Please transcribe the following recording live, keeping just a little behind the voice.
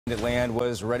Land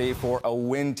was ready for a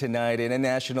win tonight in a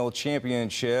national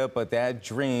championship, but that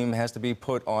dream has to be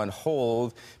put on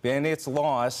hold. Bandits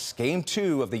lost Game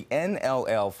 2 of the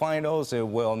NLL Finals. It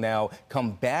will now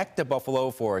come back to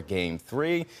Buffalo for Game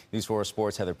 3. News 4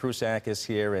 Sports' Heather Prusak is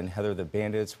here. And Heather, the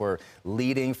Bandits were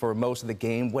leading for most of the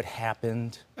game. What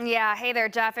happened? Yeah, hey there,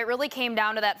 Jeff. It really came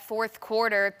down to that fourth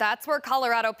quarter. That's where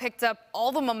Colorado picked up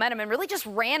all the momentum and really just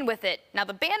ran with it. Now,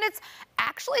 the Bandits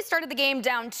actually started the game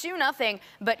down 2-0,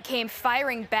 but came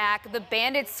firing back. The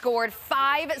Bandits scored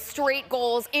 5 straight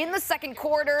goals in the second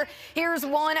quarter. Here's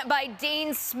one by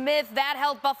Dane Smith. That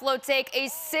helped Buffalo take a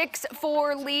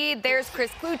 6-4 lead. There's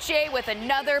Chris Cloutier with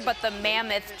another, but the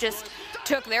Mammoth just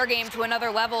took their game to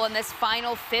another level in this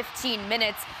final 15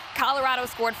 minutes. Colorado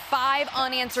scored 5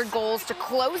 unanswered goals to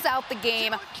close out the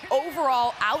game.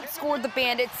 Overall, outscored the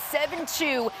Bandits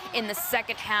 7-2 in the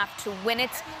second half to win it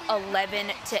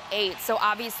 11-8. So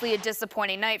obviously a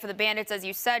disappointing night for the Bandits, as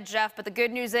you said, Jeff. But the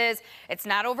good news is it's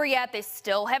not over yet. They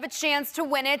still have a chance to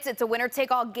win it. It's a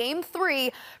winner-take-all Game 3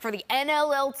 for the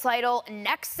NLL title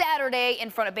next Saturday in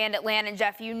front of Bandit Land. And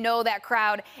Jeff, you know that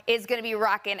crowd is going to be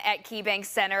rocking at KeyBank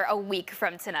Center a week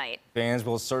from tonight. Fans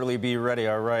will certainly be ready.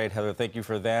 All right, Heather, thank you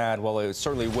for that. Well, it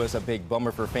certainly was a big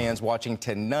bummer for fans watching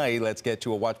tonight. Let's get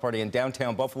to a watch party in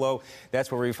downtown Buffalo.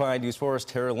 That's where we find News 4's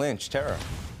Tara Lynch. Tara.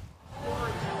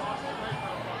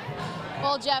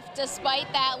 Well, Jeff,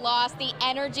 despite that loss, the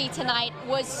energy tonight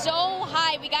was so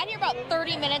high. We got here about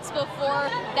 30 minutes before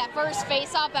that first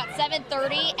face-off at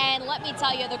 7:30, and let me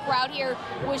tell you, the crowd here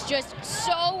was just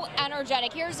so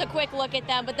energetic. Here's a quick look at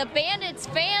them. But the Bandits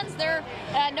fans, they're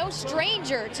no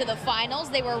stranger to the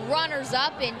finals. They were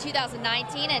runners-up in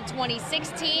 2019 and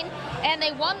 2016, and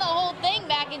they won the whole thing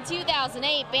back in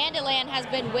 2008. Banditland has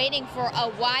been waiting for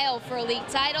a while for a league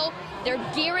title. They're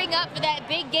gearing up for that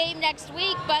big game next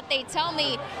week, but they tell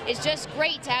me it's just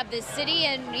great to have this city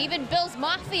and even Bills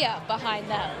Mafia behind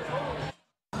them.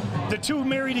 The two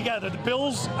marry together. The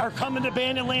Bills are coming to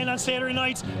Bandit Land on Saturday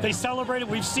nights. They celebrate it.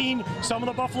 We've seen some of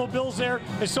the Buffalo Bills there.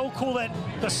 It's so cool that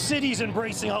the city's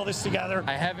embracing all this together.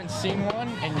 I haven't seen one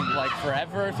in like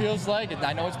forever, it feels like.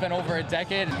 I know it's been over a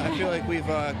decade. I feel like we've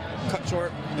cut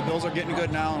short. The Bills are getting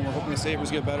good now, and we're hoping the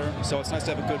Sabres get better. So it's nice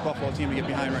to have a good Buffalo team to get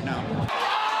behind right now.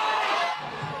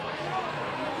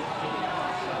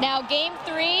 Now, Game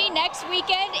 3 next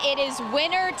weekend, it is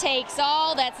winner takes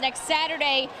all. That's next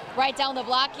Saturday, right down the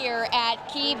block here at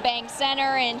KeyBank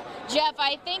Center. And Jeff,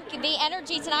 I think the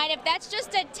energy tonight, if that's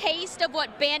just a taste of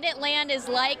what Bandit Land is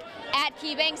like at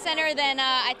KeyBank Center, then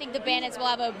I think the Bandits will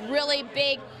have a really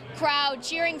big crowd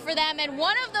cheering for them. And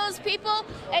one of those people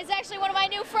is actually one of my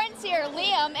new friends here,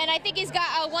 Liam, and I think he's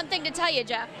got one thing to tell you,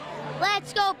 Jeff.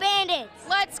 Let's go Bandits!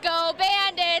 Let's go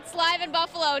Bandits! Live in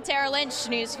Buffalo, Tara Lynch,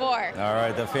 News 4. All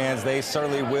right, the fans, they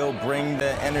certainly will bring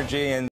the energy. And